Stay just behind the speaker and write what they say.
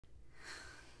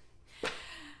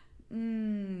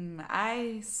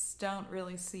don't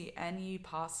really see any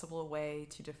possible way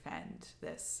to defend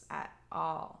this at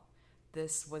all.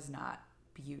 This was not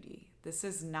beauty. This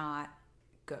is not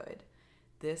good.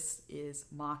 This is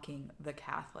mocking the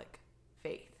Catholic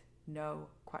faith. No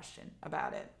question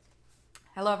about it.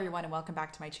 Hello everyone and welcome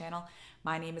back to my channel.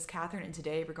 My name is Catherine and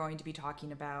today we're going to be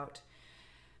talking about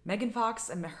Megan Fox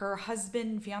and her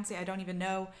husband, fiance, I don't even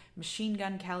know, Machine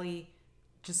Gun Kelly,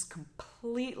 just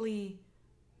completely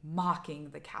mocking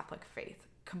the Catholic faith.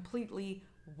 Completely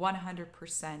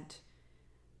 100%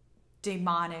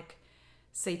 demonic,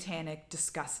 satanic,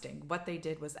 disgusting. What they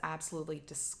did was absolutely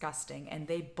disgusting, and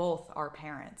they both are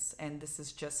parents, and this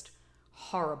is just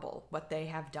horrible what they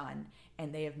have done,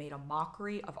 and they have made a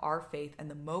mockery of our faith and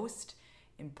the most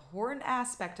important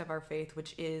aspect of our faith,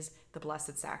 which is the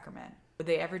Blessed Sacrament. Would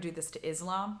they ever do this to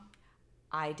Islam?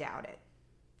 I doubt it.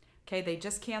 Okay, they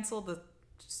just canceled the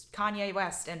Kanye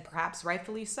West, and perhaps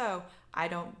rightfully so. I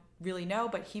don't really know,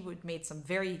 but he made some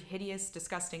very hideous,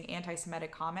 disgusting,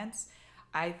 anti-Semitic comments.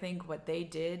 I think what they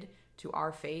did to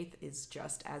our faith is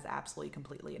just as absolutely,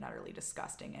 completely, and utterly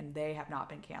disgusting, and they have not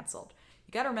been canceled.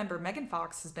 You got to remember, Megan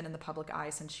Fox has been in the public eye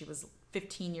since she was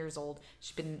 15 years old.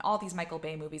 She's been in all these Michael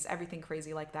Bay movies, everything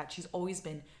crazy like that. She's always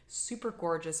been super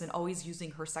gorgeous and always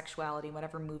using her sexuality,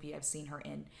 whatever movie I've seen her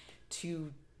in,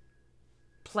 to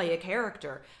play a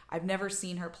character. I've never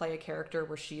seen her play a character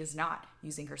where she is not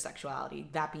using her sexuality.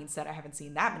 That being said, I haven't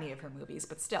seen that many of her movies,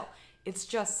 but still, it's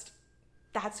just,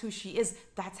 that's who she is.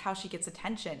 That's how she gets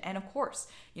attention. And of course,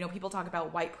 you know, people talk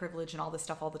about white privilege and all this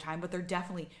stuff all the time, but they're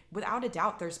definitely, without a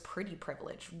doubt, there's pretty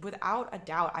privilege. Without a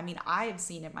doubt. I mean, I have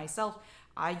seen it myself.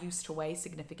 I used to weigh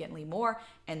significantly more,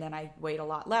 and then I weighed a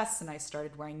lot less, and I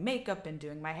started wearing makeup and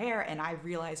doing my hair, and I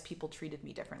realized people treated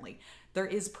me differently. There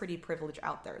is pretty privilege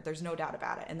out there. There's no doubt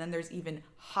about it. And then there's even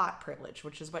hot privilege,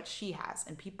 which is what she has.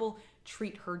 And people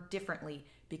treat her differently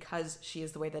because she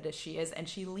is the way that she is, and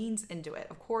she leans into it.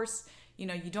 Of course, you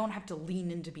know, you don't have to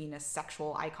lean into being a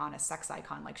sexual icon, a sex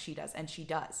icon like she does, and she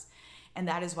does. And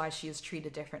that is why she is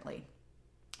treated differently.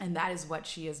 And that is what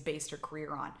she has based her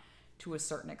career on to a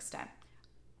certain extent.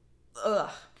 Ugh.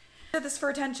 She did this for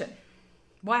attention.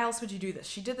 Why else would you do this?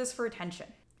 She did this for attention.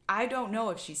 I don't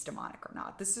know if she's demonic or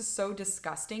not. This is so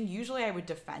disgusting. Usually I would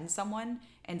defend someone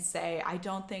and say, I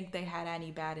don't think they had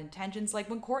any bad intentions. Like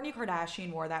when Kourtney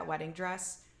Kardashian wore that wedding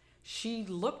dress, she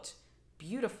looked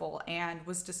beautiful and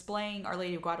was displaying Our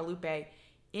Lady of Guadalupe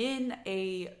in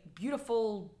a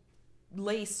beautiful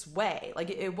lace way. Like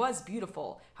it was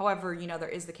beautiful. However, you know, there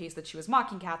is the case that she was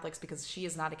mocking Catholics because she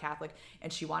is not a Catholic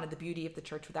and she wanted the beauty of the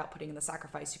church without putting in the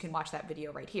sacrifice. You can watch that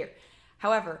video right here.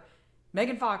 However,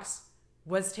 Megan Fox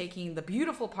was taking the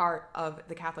beautiful part of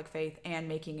the Catholic faith and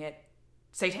making it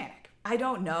satanic. I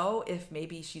don't know if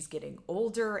maybe she's getting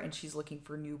older and she's looking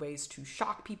for new ways to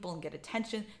shock people and get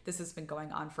attention. This has been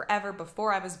going on forever.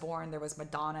 Before I was born, there was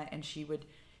Madonna, and she would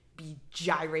be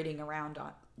gyrating around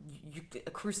on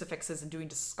crucifixes and doing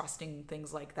disgusting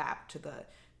things like that to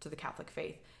the Catholic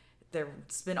faith.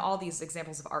 There's been all these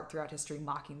examples of art throughout history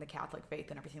mocking the Catholic faith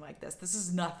and everything like this. This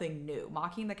is nothing new.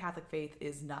 Mocking the Catholic faith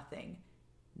is nothing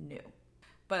new.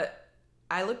 But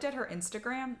I looked at her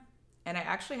Instagram, and I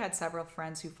actually had several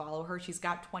friends who follow her. She's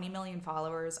got 20 million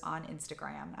followers on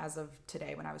Instagram as of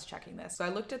today when I was checking this. So I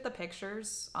looked at the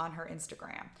pictures on her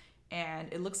Instagram,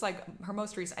 and it looks like her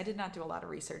most recent, I did not do a lot of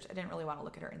research. I didn't really want to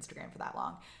look at her Instagram for that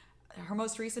long. Her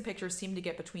most recent pictures seem to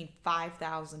get between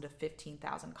 5,000 to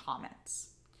 15,000 comments.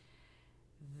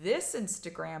 This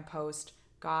Instagram post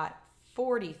got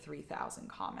 43,000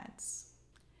 comments.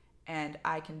 And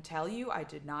I can tell you, I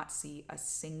did not see a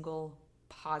single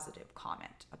positive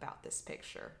comment about this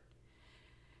picture.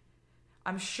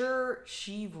 I'm sure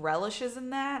she relishes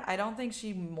in that. I don't think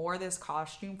she wore this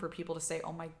costume for people to say,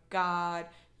 oh my God,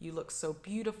 you look so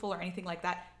beautiful or anything like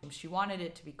that. She wanted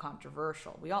it to be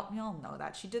controversial. We all know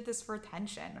that. She did this for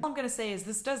attention. All I'm going to say is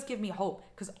this does give me hope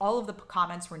because all of the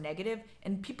comments were negative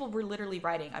and people were literally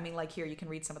writing. I mean, like here, you can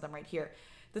read some of them right here,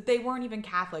 that they weren't even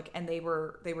Catholic and they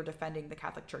were defending the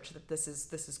Catholic Church, that this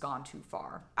has gone too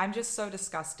far. I'm just so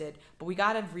disgusted, but we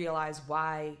got to realize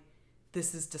why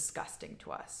this is disgusting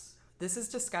to us. This is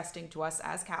disgusting to us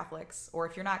as Catholics, or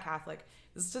if you're not Catholic,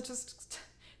 this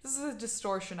is a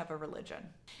distortion of a religion.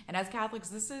 And as Catholics,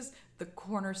 this is the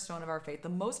cornerstone of our faith. The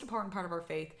most important part of our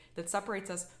faith that separates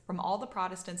us from all the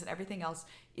Protestants and everything else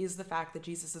is the fact that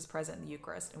Jesus is present in the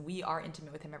Eucharist and we are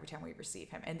intimate with him every time we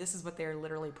receive him. And this is what they're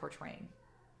literally portraying.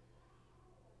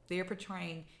 They are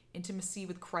portraying intimacy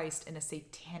with Christ in a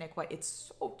satanic way.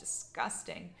 It's so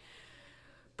disgusting.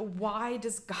 But why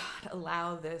does God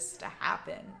allow this to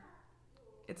happen?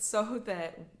 It's so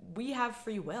that we have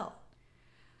free will.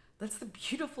 That's the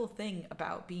beautiful thing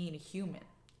about being human,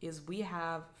 is we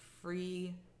have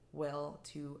free will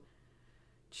to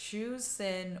choose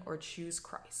sin or choose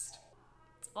Christ.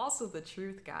 It's also the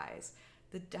truth, guys.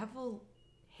 The devil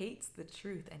hates the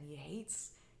truth, and he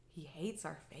hates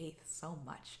our faith so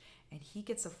much. And he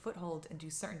gets a foothold into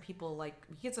certain people, like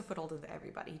he gets a foothold into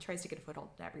everybody. He tries to get a foothold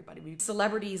into everybody.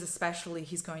 Celebrities especially,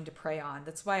 he's going to prey on.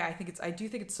 That's why I do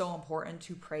think it's so important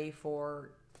to pray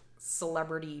for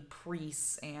celebrity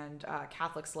priests and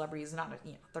Catholic celebrities. Not,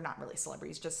 they're not really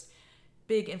celebrities, just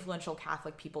big influential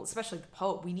Catholic people, especially the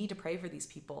Pope. We need to pray for these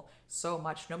people so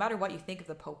much. No matter what you think of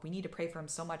the Pope, we need to pray for him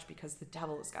so much, because the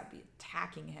devil has got to be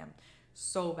attacking him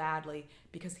so badly,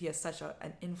 because he has such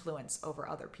an influence over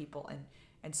other people,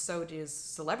 and so does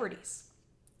celebrities.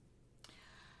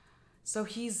 So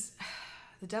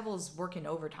the devil is working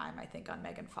overtime, I think, on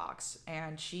Megan Fox,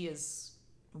 and she is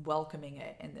welcoming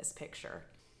it in this picture.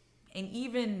 And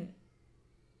even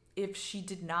if she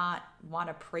did not want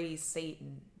to praise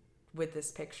Satan with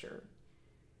this picture,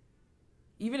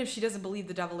 even if she doesn't believe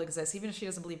the devil exists, even if she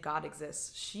doesn't believe God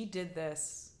exists, she did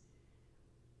this,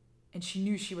 and she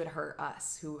knew she would hurt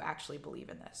us who actually believe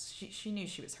in this. She knew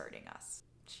she was hurting us.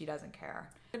 She doesn't care.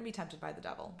 I'm going to be tempted by the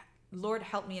devil. Lord,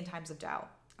 help me in times of doubt,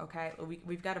 okay?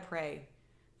 We've got to pray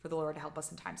for the Lord to help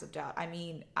us in times of doubt. I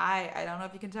mean, I don't know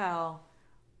if you can tell.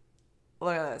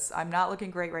 Look at this. I'm not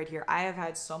looking great right here. I have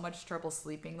had so much trouble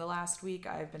sleeping the last week.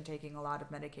 I've been taking a lot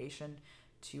of medication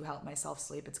to help myself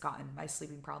sleep. My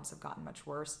sleeping problems have gotten much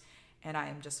worse, and I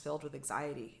am just filled with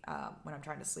anxiety when I'm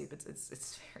trying to sleep.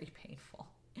 It's very painful.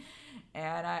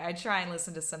 And I try and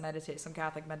listen to some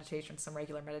Catholic meditations, some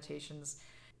regular meditations.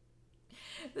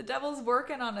 The devil's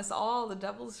working on us all. The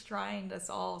devil's trying us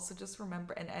all. So just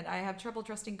remember, and I have trouble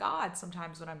trusting God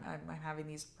sometimes when I'm having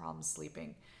these problems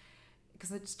sleeping.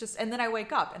 Because it's just, and then I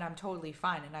wake up and I'm totally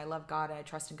fine, and I love God and I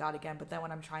trust in God again. But then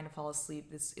when I'm trying to fall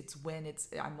asleep, it's when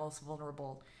I'm most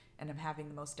vulnerable and I'm having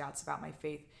the most doubts about my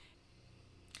faith.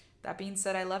 That being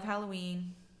said, I love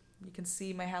Halloween. You can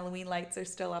see my Halloween lights are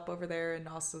still up over there, and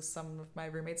also some of my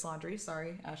roommate's laundry.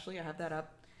 Sorry, Ashley, I have that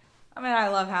up. I mean, I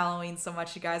love Halloween so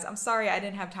much, you guys. I'm sorry I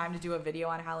didn't have time to do a video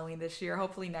on Halloween this year.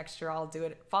 Hopefully next year I'll do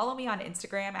it. Follow me on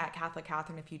Instagram at Catholic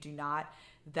Catherine if you do not.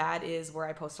 That is where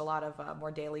I post a lot of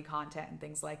more daily content and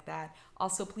things like that.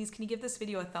 Also, please, can you give this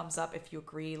video a thumbs up if you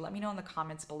agree? Let me know in the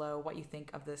comments below what you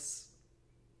think of this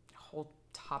whole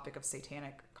topic of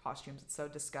satanic costumes. It's so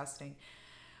disgusting.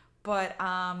 But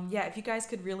yeah, if you guys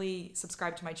could really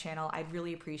subscribe to my channel, I'd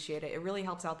really appreciate it. It really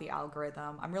helps out the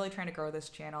algorithm. I'm really trying to grow this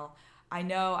channel. I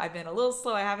know I've been a little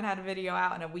slow. I haven't had a video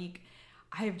out in a week.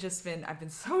 I've been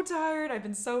so tired. I've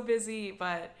been so busy,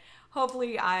 but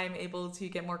hopefully I'm able to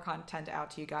get more content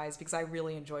out to you guys, because I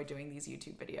really enjoy doing these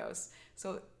YouTube videos.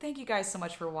 So thank you guys so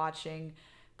much for watching.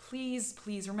 Please,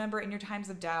 please remember, in your times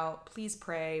of doubt, please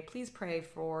pray. Please pray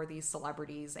for these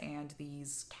celebrities and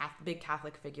these big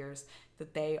Catholic figures,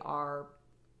 that they are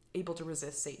able to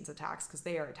resist Satan's attacks, because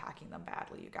they are attacking them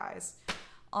badly, you guys.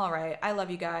 All right. I love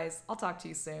you guys. I'll talk to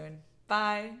you soon.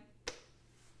 Bye.